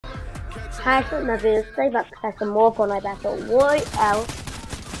Hashtag my videos today, but that's some more Fortnite battle. What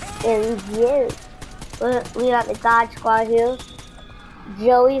else is you? We got the God Squad here,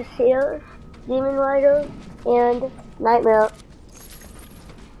 Joey's here, Demon Rider, and Nightmare.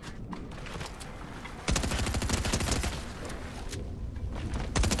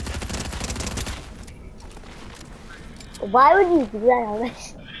 Why would you do that on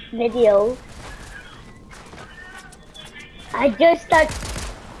this video? I just started.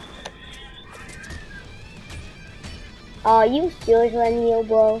 Are you serious right now,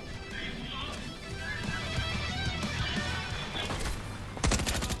 bro?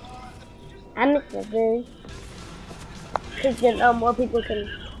 I'm just living. Cause then more people can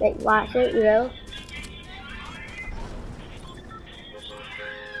like watch it, you know?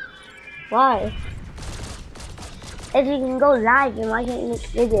 Why? If you can go live, then why can't you make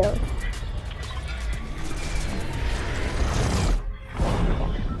videos?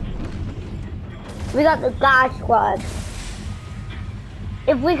 We got the God Squad.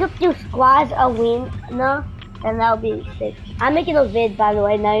 If we could do squads a win, no, then that would be sick. I'm making a vid, by the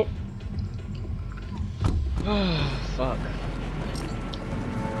way, Night. Fuck.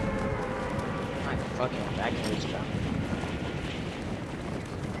 My fucking back hurts, bro.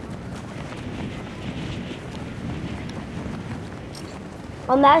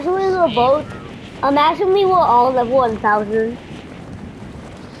 Imagine we were both. Imagine we were all level 1000.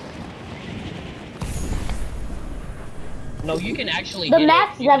 No, you can actually. The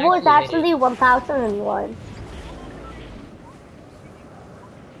max level is actually 1001.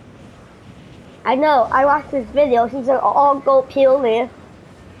 I know. I watched this video. He said all go purely.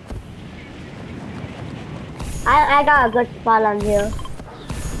 I got a good spot on here.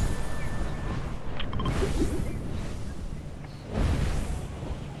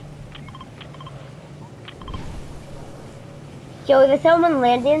 Yo, is someone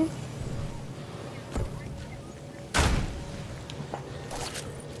landing?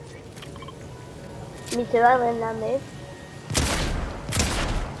 Me too, I landed on this.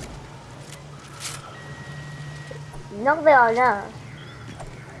 No, they are not.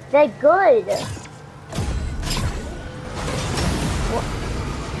 They're good.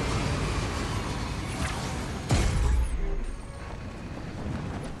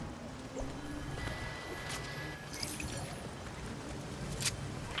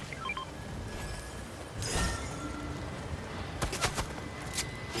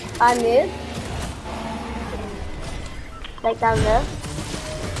 I moved. Like down there.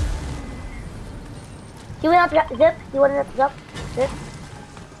 You went up, zip. You went up, zip.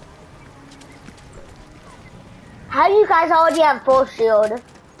 How do you guys already have full shield?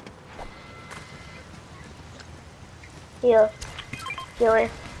 Here.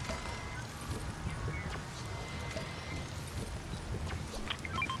 Here.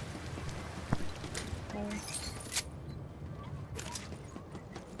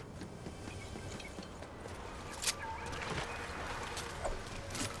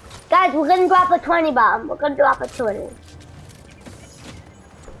 Guys, we're gonna drop a 20 bomb. We're gonna drop a 20.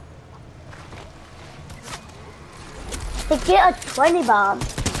 To get a 20 bomb.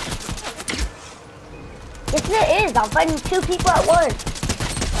 Yes, it is. I'm fighting 2 people at once.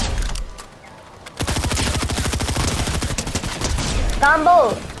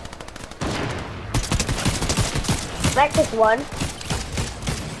 Combo. Back this one.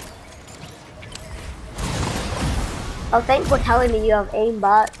 Oh, thanks for telling me you have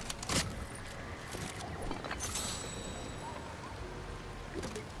aimbot.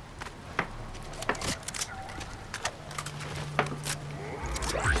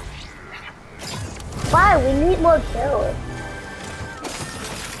 Why? We need more kills.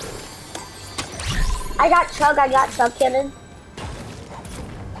 I got chug cannon.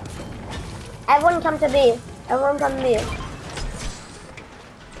 Everyone come to me. Everyone come to me.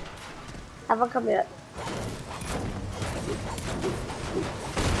 Everyone come here.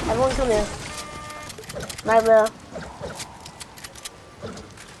 Everyone come here. Right there.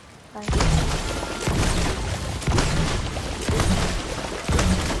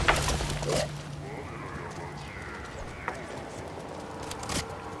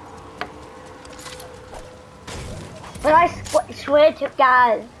 But I swear to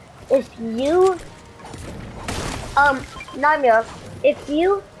God, if you, Nightmare, if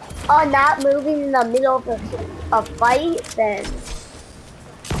you are not moving in the middle of a fight, then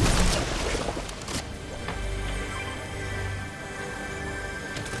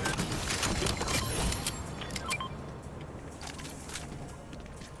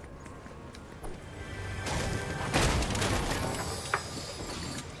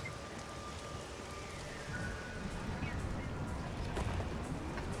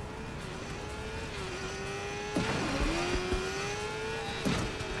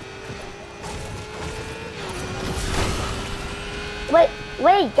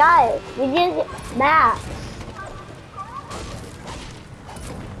Wait, guys, we didn't get maps.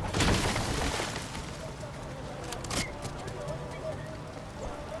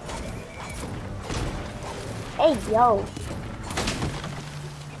 Hey, yo.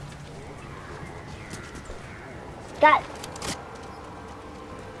 God.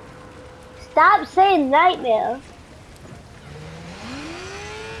 Stop saying nightmare.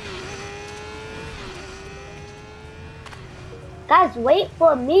 Guys, wait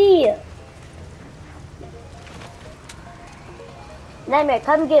for me. Nightmare,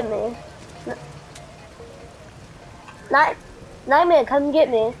 come get me. Nightmare, come get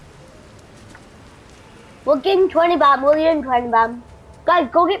me. We're getting 20 bomb. We're getting 20 bomb. Guys,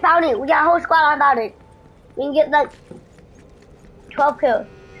 go get bounty. We got a whole squad on bounty. We can get like 12 kills.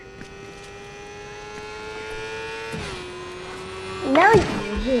 No.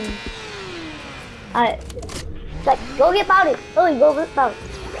 Alright. Like, go get bounty. Oh, go get bounty.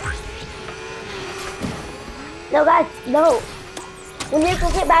 No, guys, no. When you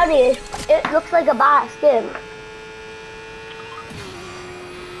go get bounty, it looks like a bot skin.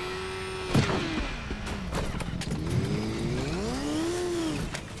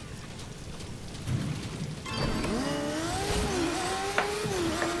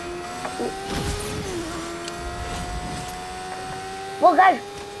 Well, guys,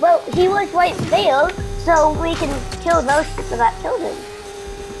 well, he was right there, so we can kill those people that killed him.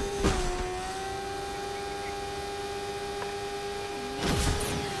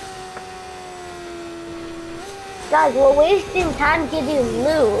 Guys, we're wasting time getting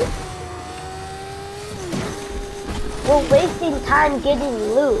loot. We're wasting time getting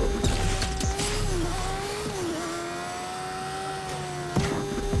loot.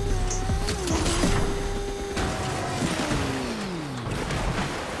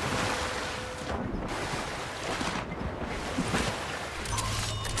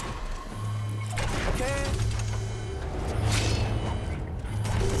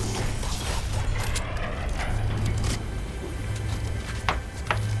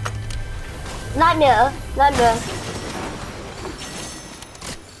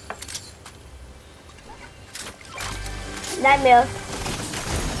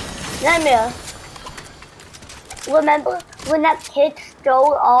 Nightmare. Remember when that kid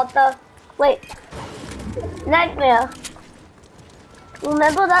stole all the... Wait. Nightmare.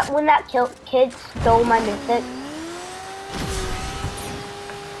 Remember that when that kid stole my mythic?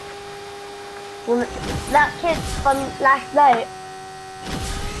 That kid from last night.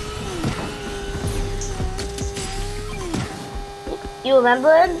 You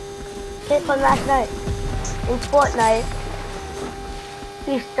remember him? Kid from last night. In Fortnite.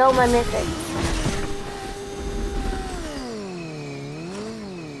 He stole my mythic.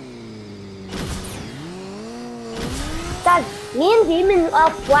 Guys, me and Demon are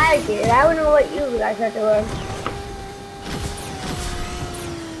flagging. I don't know what you guys are doing.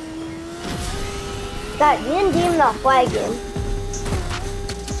 Guys, me and Demon are flagging.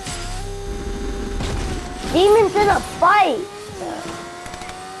 Demon's in a fight.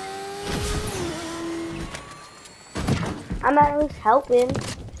 I'm at least helping.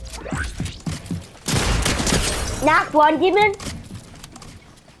 Knocked one, Demon.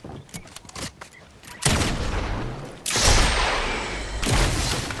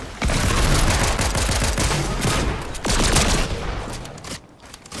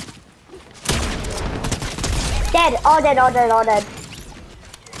 Dead, all dead, all dead, all dead.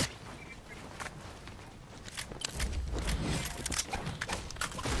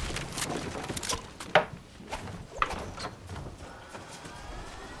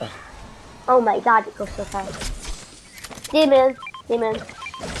 Oh my god, it goes so fast. Demon.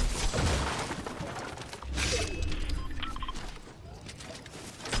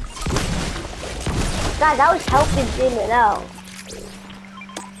 Guys, I was helping Demon out.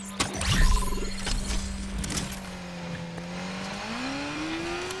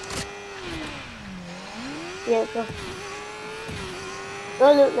 Yeah, go.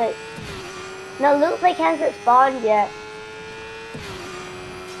 Go loot lake. No, loot lake hasn't spawned yet.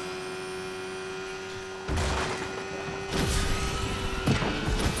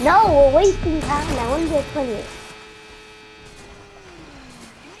 No, we're wasting time now. When did 20?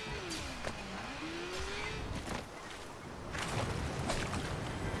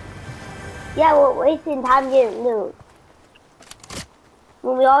 Yeah, we're wasting time getting loot.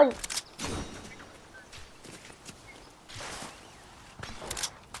 When we all...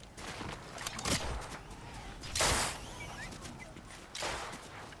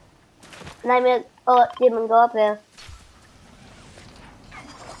 Nightmare, oh, Demon, go up there.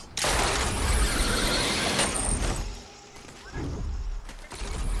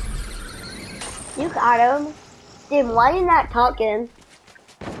 Got him. Dude, why are you not talking?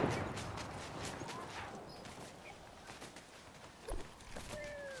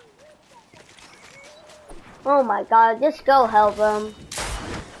 Oh my god, just go help him.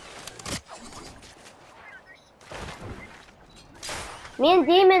 Me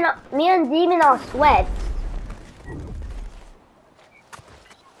and Demon are sweat.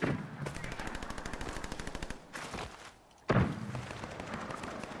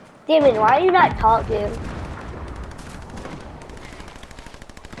 Demon, why are you not talking?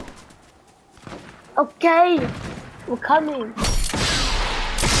 Okay, we're coming.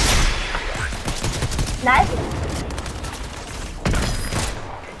 Nice.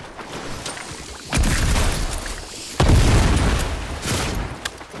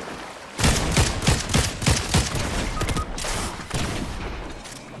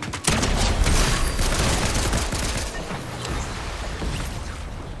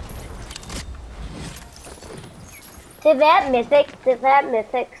 Did that mythics? Did that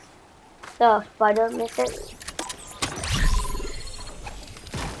mythics? The spider mythics?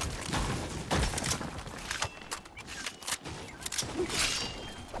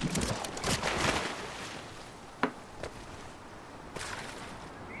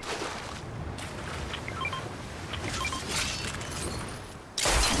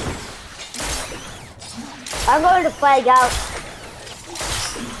 I'm going to flag out.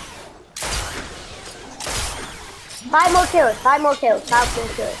 5 more kills, 5 more kills, 5 more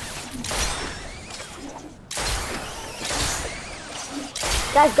kills.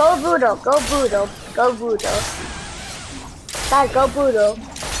 Guys, go brutal, go brutal, go brutal. Guys, go brutal.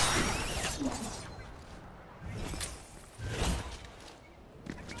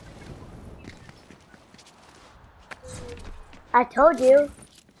 I told you.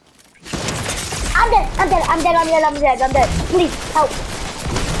 I'm dead, I'm dead, I'm dead, I'm dead, I'm dead, I'm dead. Please, help.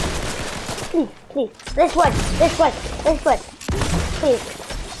 Please, please. This one, this one, this one. Please.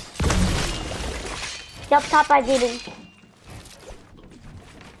 Jump top by Demon.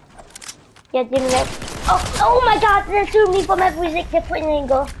 Yeah, Demon left. Oh my god, they're shooting me from every different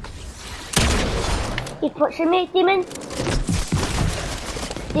angle. He's pushing me, Demon.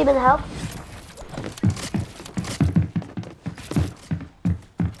 Demon, help.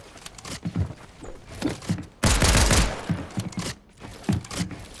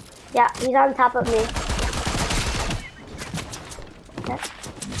 Yeah, he's on top of me. Okay.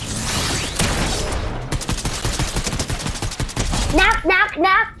 Knock,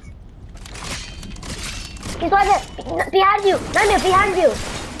 knock. He's right there. Behind you. Nightmare, behind you.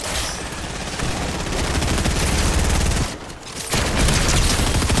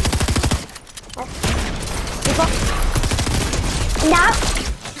 Knock.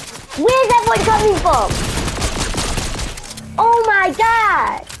 Where's everyone coming from? Oh my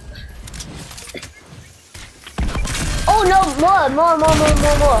god. Oh no,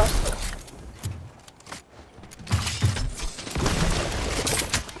 more.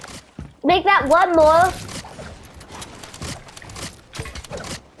 Make that one more.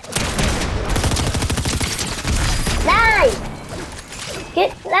 Nice!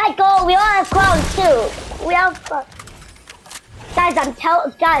 Let go, we all have crowns too. We have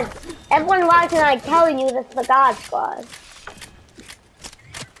guys, everyone watching, I'm telling you, this is the God Squad.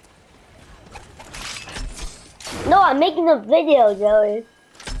 No, I'm making a video, Joey.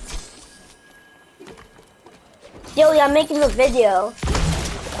 Joey, I'm making a video.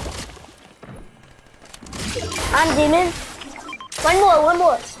 I'm Demon. One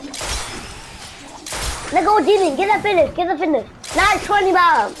more. Let's go, Demon. Get the finish. Nice 20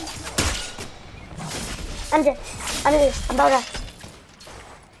 bombs. I'm about to.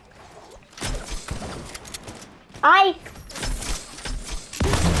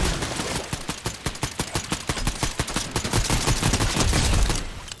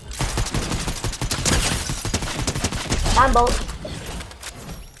 I'm both.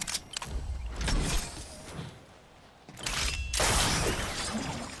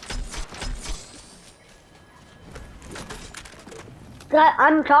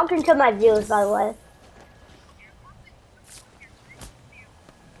 I'm talking to my viewers, by the way.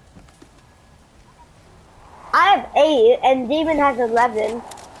 I have 8 and Demon has 11.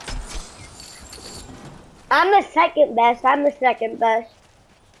 I'm the second best.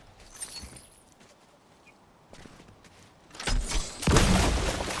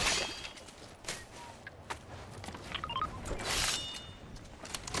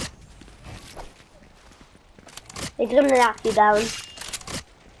 It's gonna knock you down.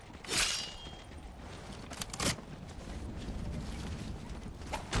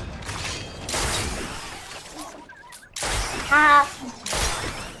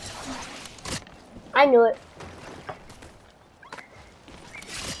 I knew it.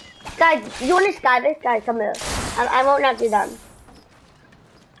 Guys, you want to sky this? Guys, come here. I won't knock you down.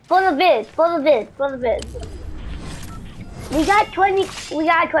 For the vids, for the vids, for the vids. We got 20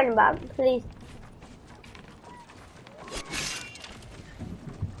 bombs, please.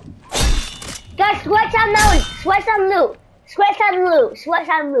 Guys, sweat some loot, sweat some loot, sweat some loot, sweat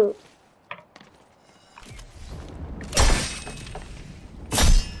some loot.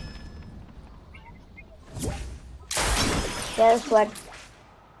 There's sweat.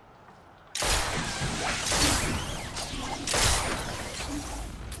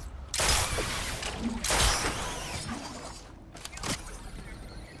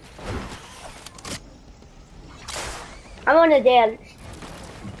 I'm gonna dance.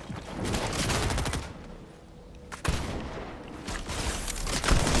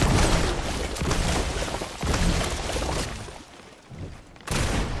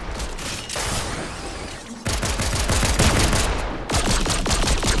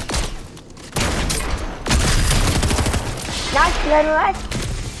 Nice.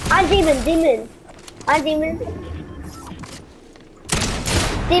 I'm demon. I'm demon.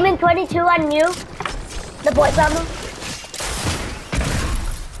 Demon 22 on you. The boy bomber.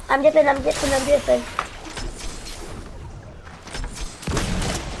 I'm dipping.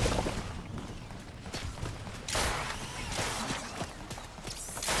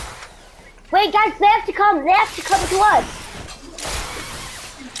 Wait, guys, they have to come to us.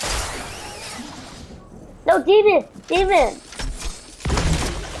 No, demon.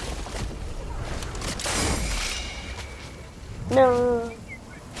 No.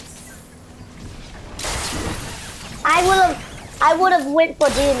 I would have went for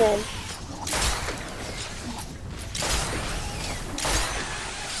demon.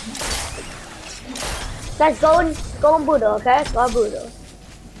 Guys, go on Buddha, okay? Go on Buddha.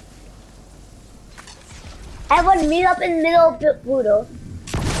 Everyone meet up in the middle of Buddha.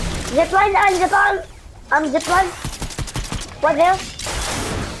 Zipline. What there?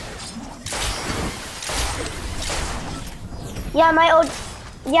 Yeah, my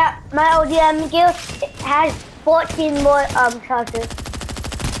ODM guild has 14 more charges.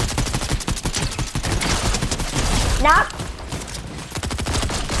 Knock.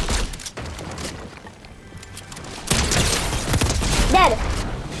 Dead.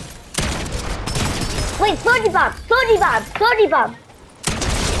 Wait, 30 bombs.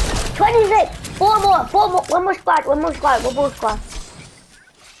 26. Four more. One more squad.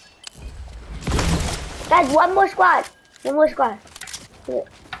 Guys, one more squad. Yeah.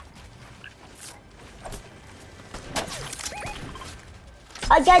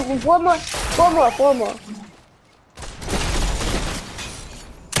 Guys, there's four more.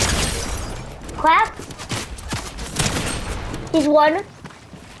 Crap. He's one.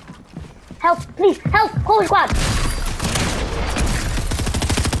 Help, please, help, whole squad.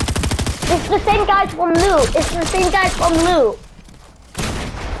 It's the same guys from loot.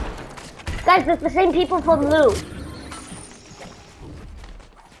 Guys, it's the same people from loot.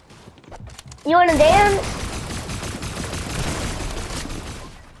 You wanna dance?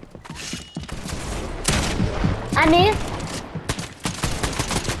 I'm here.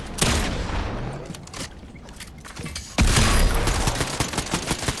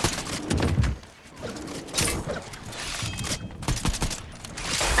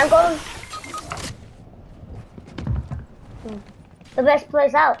 I'm going. The best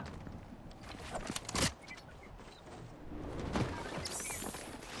place out.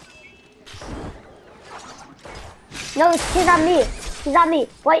 No, he's on me.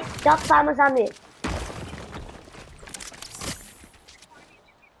 Wait, Duck Farmer's on me.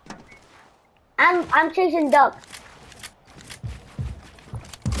 I'm chasing Duck.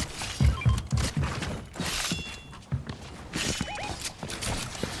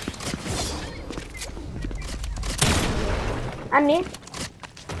 On me.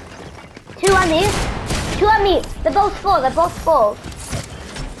 Two on me. They're both full. They're both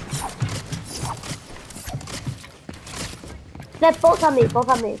on me.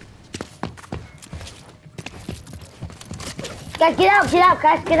 Guys, get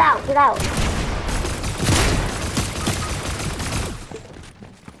out.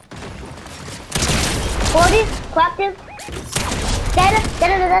 40, cracked him. Dead.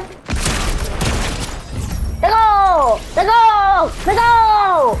 Let's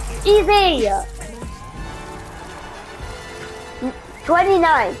go! Easy!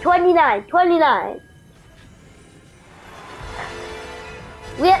 29.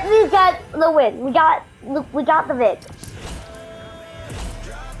 We got the win. We got the vid.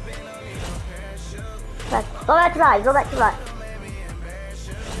 Go back to live.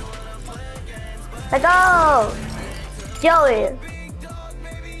 Let's go! Joey!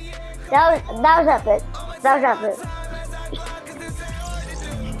 That was epic. That was epic.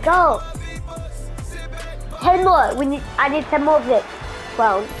 Go! 10 more. I need 10 more of this.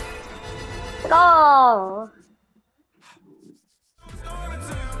 Well, go!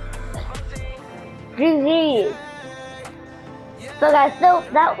 GG! So guys, so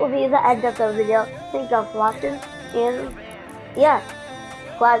that will be the end of the video. Thank you all for watching, and yeah,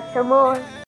 watch some more.